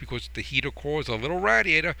transfer, because the heater core is a little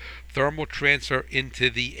radiator, thermal transfer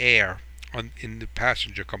into the air in the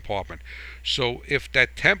passenger compartment. So if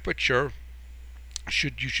that temperature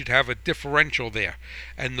you should have a differential there,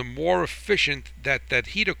 and the more efficient that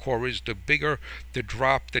heater core is, the bigger the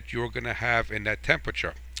drop that you're going to have in that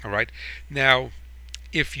temperature. All right. Now,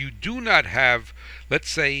 if you do not have, let's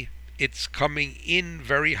say it's coming in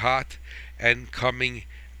very hot and coming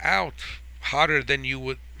out hotter than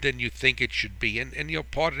you think it should be,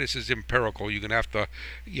 and part of this is empirical. You're gonna have to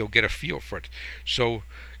get a feel for it. So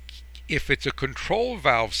if it's a control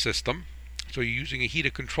valve system, so you're using a heater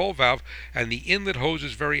control valve, and the inlet hose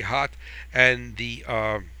is very hot, and the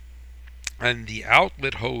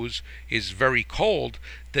outlet hose is very cold,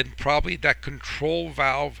 then probably that control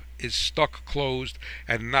valve is stuck closed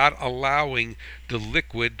and not allowing the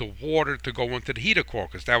liquid, the water, to go into the heater core,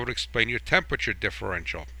 because that would explain your temperature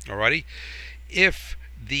differential. Alrighty? If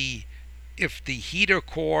the heater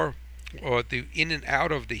core, or the in and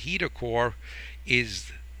out of the heater core,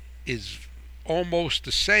 is almost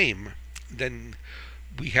the same, then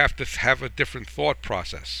we have to have a different thought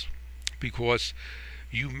process, because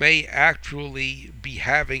you may actually be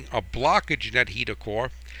having a blockage in that heater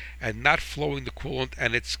core and not flowing the coolant,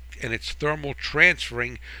 and it's thermal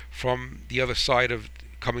transferring from the other side of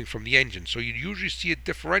coming from the engine. So you usually see a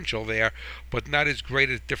differential there, but not as great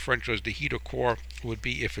a differential as the heater core would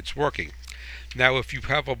be if it's working. Now, if you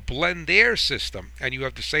have a blend air system and you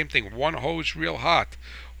have the same thing, one hose real hot,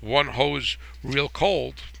 one hose real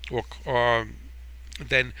cold, or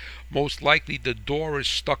then most likely the door is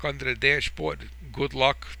stuck under the dashboard. Good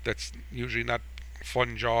luck. That's usually not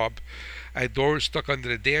fun job. A door is stuck under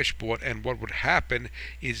the dashboard, and what would happen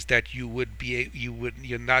is that you're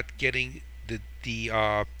not getting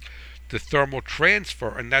the thermal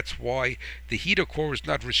transfer, and that's why the heater core is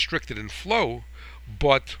not restricted in flow,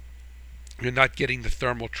 but you're not getting the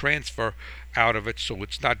thermal transfer out of it, so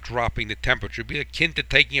it's not dropping the temperature. It'd be akin to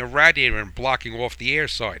taking a radiator and blocking off the air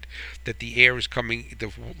side, that the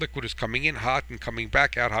liquid is coming in hot and coming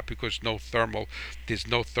back out hot because there's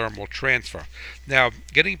no thermal transfer. Now,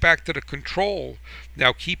 getting back to the control,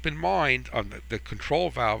 now keep in mind on the control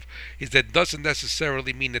valve is that doesn't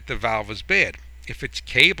necessarily mean that the valve is bad. If it's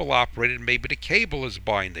cable operated, maybe the cable is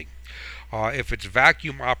binding. If it's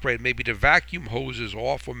vacuum operated, maybe the vacuum hose is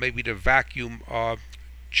off, or maybe the vacuum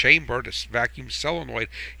chamber, this vacuum solenoid,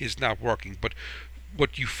 is not working. But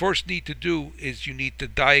what you first need to do is you need to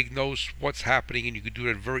diagnose what's happening, and you can do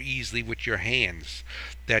that very easily with your hands.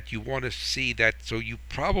 That you want to see that, so you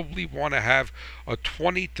probably want to have a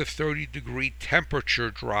 20 to 30 degree temperature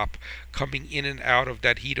drop coming in and out of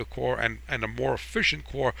that heater core, and a more efficient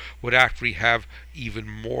core would actually have even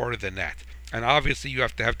more than that. And obviously you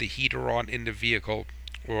have to have the heater on in the vehicle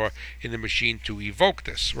or in the machine to evoke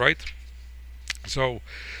this, right? So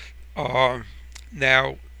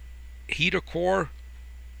now heater core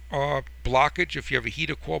blockage, if you have a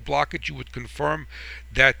heater core blockage, you would confirm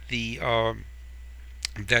that the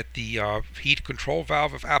heat control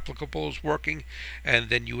valve, if applicable, is working, and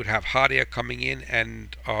then you would have hot air coming in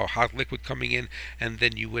and hot liquid coming in, and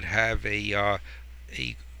then you would have a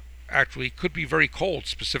actually it could be very cold,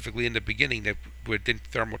 specifically in the beginning, that where it didn't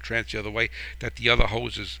thermal transfer the other way, that the other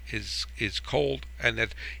hose is cold and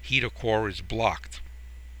that heater core is blocked.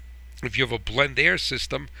 If you have a blend air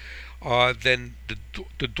system, then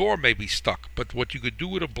the door may be stuck. But what you could do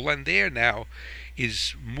with a blend air now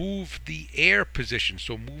is move the air position.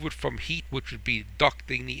 So move it from heat, which would be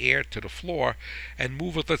ducting the air to the floor, and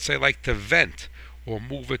move it, let's say, like to vent, or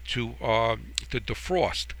move it to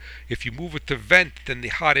defrost. If you move it to vent, then the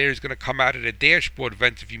hot air is going to come out of the dashboard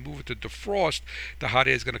vent. If you move it to defrost, the hot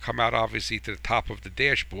air is going to come out obviously to the top of the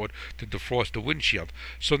dashboard to defrost the windshield.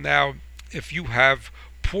 So now, if you have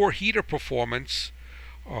poor heater performance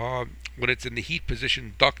when it's in the heat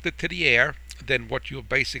position ducted to the air, then what you'll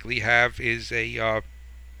basically have is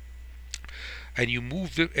and you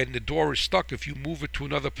move it and the door is stuck. If you move it to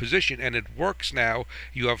another position and it works now,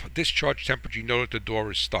 you have discharge temperature, you know that the door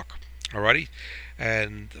is stuck. Alrighty?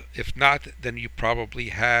 And if not, then you probably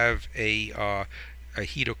have a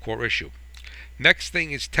heater core issue. Next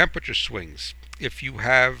thing is temperature swings. If you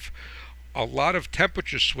have a lot of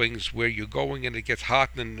temperature swings where you're going and it gets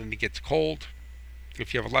hot and then it gets cold,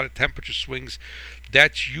 if you have a lot of temperature swings,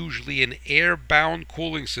 that's usually an air-bound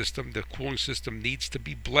cooling system. The cooling system needs to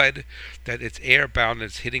be bled, that it's air-bound,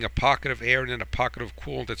 it's hitting a pocket of air and then a pocket of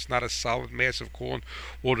coolant that's not a solid mass of coolant,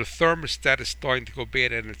 or the thermostat is starting to go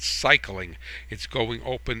bad and it's cycling. It's going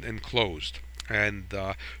open and closed. And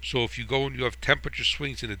so if you go and you have temperature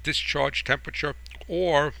swings in the discharge temperature,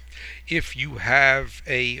 or if you have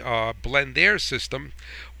a blend air system,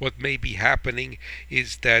 what may be happening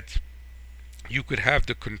is that you could have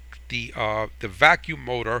the vacuum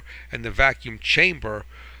motor and the vacuum chamber,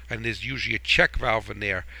 and there's usually a check valve in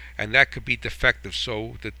there, and that could be defective.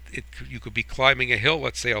 So that you could be climbing a hill,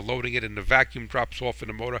 let's say, or loading it, and the vacuum drops off in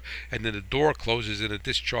the motor, and then the door closes, and the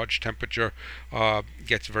discharge temperature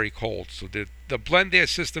gets very cold. So the blend air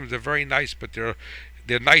systems are very nice, but they're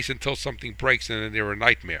nice until something breaks, and then they're a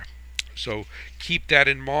nightmare. So keep that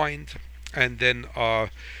in mind, and then.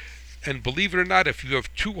 And believe it or not, if you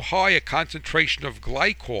have too high a concentration of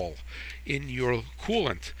glycol in your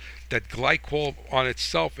coolant, that glycol on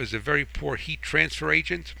itself is a very poor heat transfer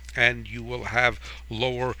agent, and you will have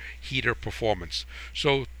lower heater performance.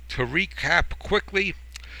 So to recap quickly,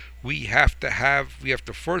 we have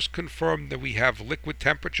to first confirm that we have liquid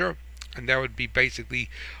temperature, and that would be basically,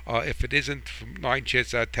 if it isn't, from 9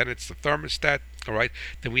 chances out of 10, it's the thermostat. All right,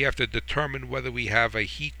 then we have to determine whether we have a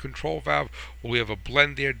heat control valve or we have a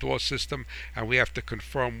blend air door system, and we have to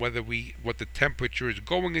confirm what the temperature is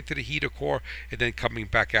going into the heater core and then coming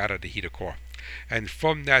back out of the heater core. And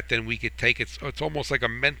from that, then we could take it's almost like a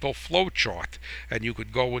mental flow chart, and you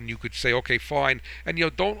could go and you could say, okay, fine, and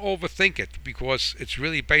don't overthink it, because it's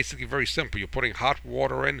really basically very simple. You're putting hot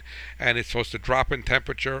water in, and it's supposed to drop in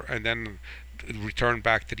temperature and then return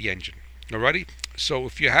back to the engine. Alrighty, so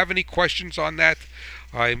if you have any questions on that,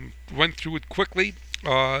 I went through it quickly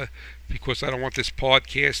because I don't want this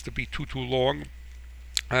podcast to be too long.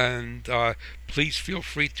 And please feel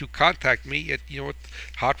free to contact me at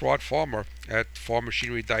Hot Rod Farmer at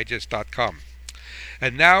farmmachinerydigest.com.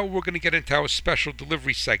 And now we're going to get into our special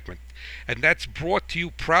delivery segment, and that's brought to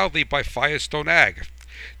you proudly by Firestone Ag.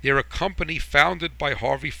 They're a company founded by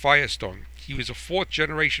Harvey Firestone. He was a fourth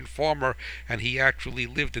generation farmer, and he actually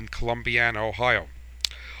lived in Columbiana, Ohio.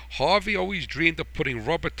 Harvey always dreamed of putting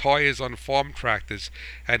rubber tires on farm tractors,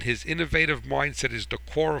 and his innovative mindset is the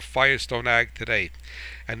core of Firestone Ag today.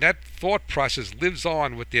 And that thought process lives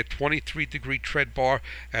on with their 23-degree tread bar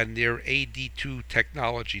and their AD2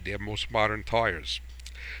 technology, their most modern tires.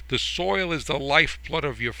 The soil is the lifeblood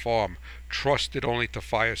of your farm. Trust it only to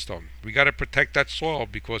Firestone. We got to protect that soil,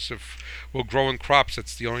 because if we're growing crops,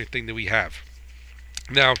 that's the only thing that we have.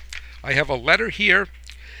 Now, I have a letter here,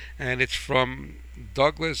 and it's from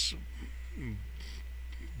Douglas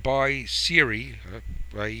by Siri.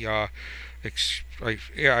 I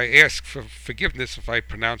ask for forgiveness if I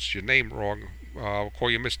pronounced your name wrong. I'll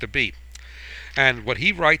call you Mr. B. And what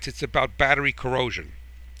he writes, it's about battery corrosion.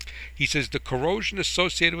 He says the corrosion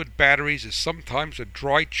associated with batteries is sometimes a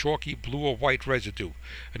dry, chalky blue or white residue.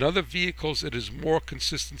 In other vehicles, it is more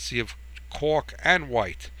consistency of cork and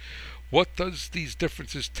white. What does these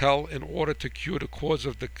differences tell in order to cure the cause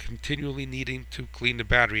of the continually needing to clean the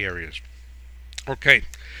battery areas? Okay,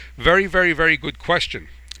 very, very, very good question.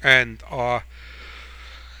 And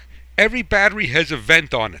every battery has a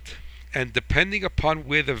vent on it. And depending upon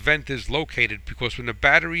where the vent is located, because when the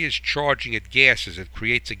battery is charging, it gases, it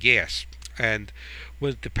creates a gas. And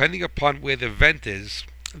depending upon where the vent is,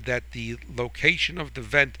 that the location of the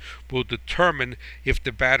vent will determine if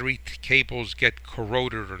the battery cables get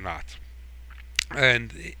corroded or not.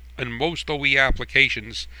 And in most OE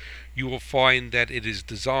applications, you will find that it is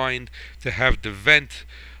designed to have the vent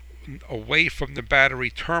away from the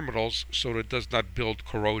battery terminals so that it does not build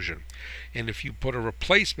corrosion. And if you put a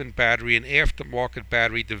replacement battery, an aftermarket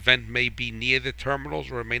battery, the vent may be near the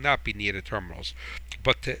terminals or it may not be near the terminals.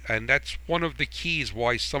 And that's one of the keys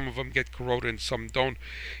why some of them get corroded and some don't.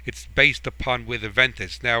 It's based upon where the vent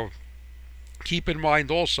is. Now, keep in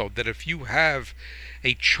mind also that if you have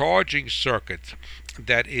a charging circuit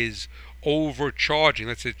that is overcharging,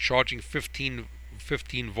 let's say charging 15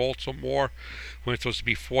 volts or more when it's supposed to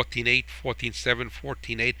be 14.8, 14.7,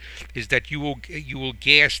 14.8, is that you will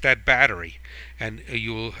gas that battery, and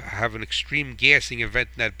you will have an extreme gassing event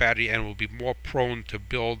in that battery, and will be more prone to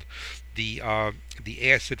build the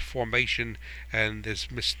acid formation, and as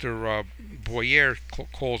Mr. Boyer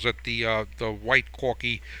calls it, the white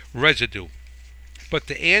corky residue. But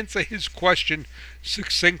to answer his question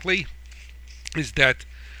succinctly is that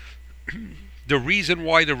the reason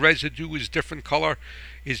why the residue is different color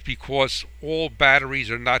is because all batteries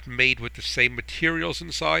are not made with the same materials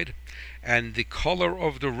inside, and the color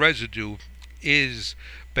of the residue is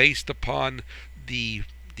based upon the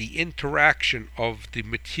interaction of the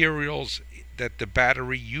materials that the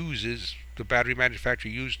battery uses, the battery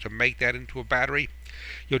manufacturer used to make that into a battery.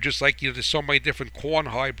 Just like there's so many different corn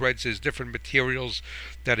hybrids, there's different materials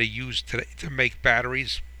that are used to make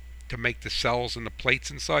batteries, to make the cells and the plates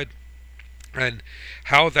inside. And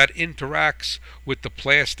how that interacts with the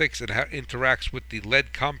plastics and how it interacts with the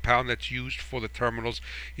lead compound that's used for the terminals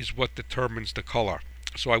is what determines the color.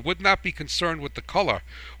 So I would not be concerned with the color.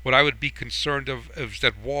 What I would be concerned of is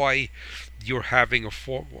that why you're having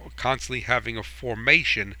constantly having a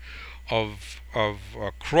formation of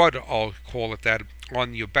crud, I'll call it that,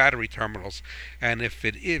 on your battery terminals. And if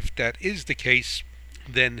that is the case,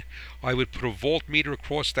 then I would put a voltmeter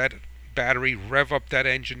across that battery, rev up that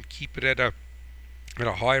engine, keep it at a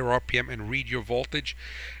higher RPM, and read your voltage.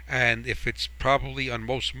 And if it's probably on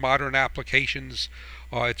most modern applications,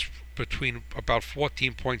 it's between about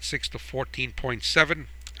 14.6 to 14.7.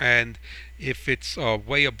 And if it's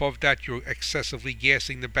way above that, you're excessively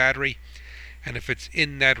gassing the battery. And if it's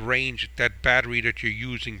in that range, that battery that you're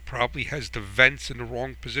using probably has the vents in the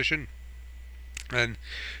wrong position. And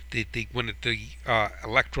when the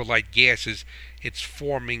electrolyte gases, it's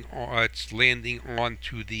forming, it's landing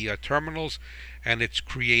onto the terminals, and it's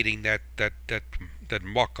creating that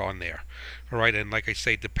muck on there. All right, and like I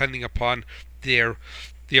say, depending upon their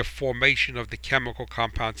formation of the chemical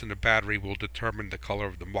compounds in the battery will determine the color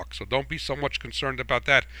of the muck. So don't be so much concerned about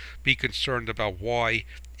that. Be concerned about why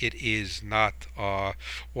it is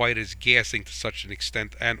gassing to such an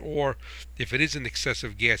extent, and or if it is an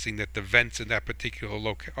excessive gassing, that the vents in that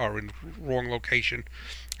particular are in wrong location,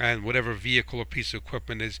 and whatever vehicle or piece of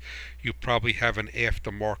equipment is, you probably have an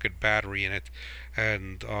aftermarket battery in it,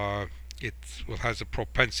 and it has a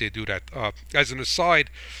propensity to do that. As an aside,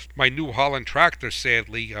 my New Holland tractor,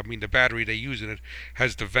 sadly, the battery they use in it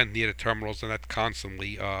has the vent near the terminals, and that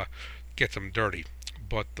constantly gets them dirty.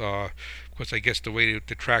 But because I guess the way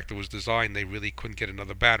the tractor was designed, they really couldn't get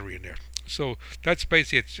another battery in there. So that's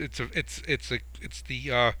basically it's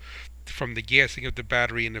the from the gassing of the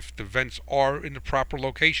battery, and if the vents are in the proper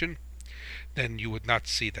location, then you would not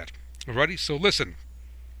see that. Alrighty, so listen,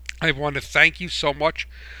 I want to thank you so much.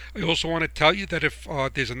 I also want to tell you that if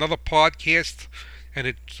there's another podcast, and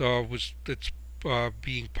it's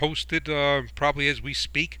being posted probably as we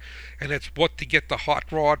speak, and it's what to get the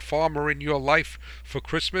hot rod farmer in your life for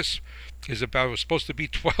Christmas. Is about, it was supposed to be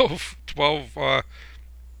 12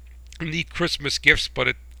 neat Christmas gifts, but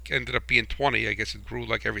it ended up being 20. I guess it grew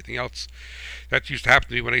like everything else. That used to happen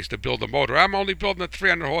to me when I used to build a motor. I'm only building a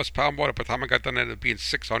 300 horsepower motor. By the time I got done, it ended up being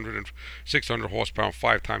 600 horsepower, and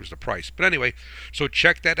 5 times the price. But anyway, so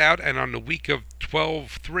check that out. And on the week of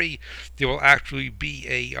 12/3, there will actually be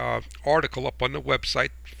a article up on the website,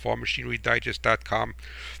 farmmachinerydigest.com,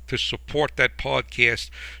 to support that podcast,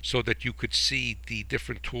 so that you could see the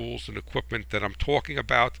different tools and equipment that I'm talking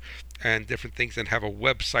about and different things, and have a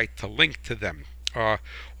website to link to them.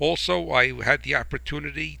 Also, I had the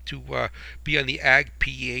opportunity to be on the Ag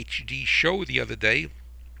PhD show the other day,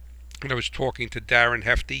 and I was talking to Darren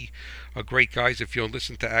Hefty, great guys. If you'll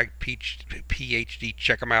listen to Ag PhD,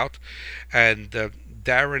 check them out. And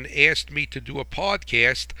Darren asked me to do a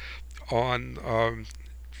podcast on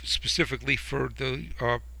specifically for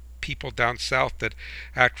the people down south that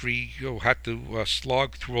actually had to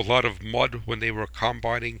slog through a lot of mud when they were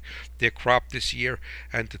combining their crop this year,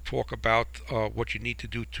 and to talk about what you need to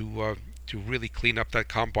do to really clean up that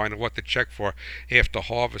combine, and what to check for after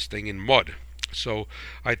harvesting in mud. So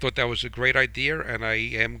I thought that was a great idea, and I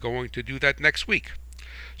am going to do that next week.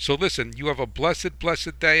 So listen, you have a blessed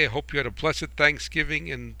day. I hope you had a blessed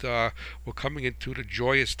Thanksgiving, and we're coming into the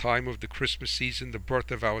joyous time of the Christmas season, the birth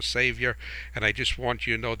of our Savior. And I just want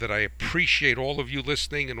you to know that I appreciate all of you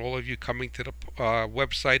listening, and all of you coming to the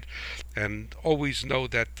website. And always know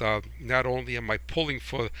that not only am I pulling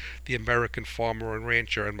for the American farmer and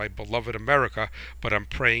rancher and my beloved America, but I'm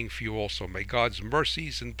praying for you also. May God's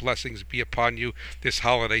mercies and blessings be upon you this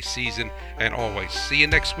holiday season and always. See you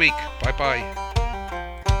next week. Bye-bye.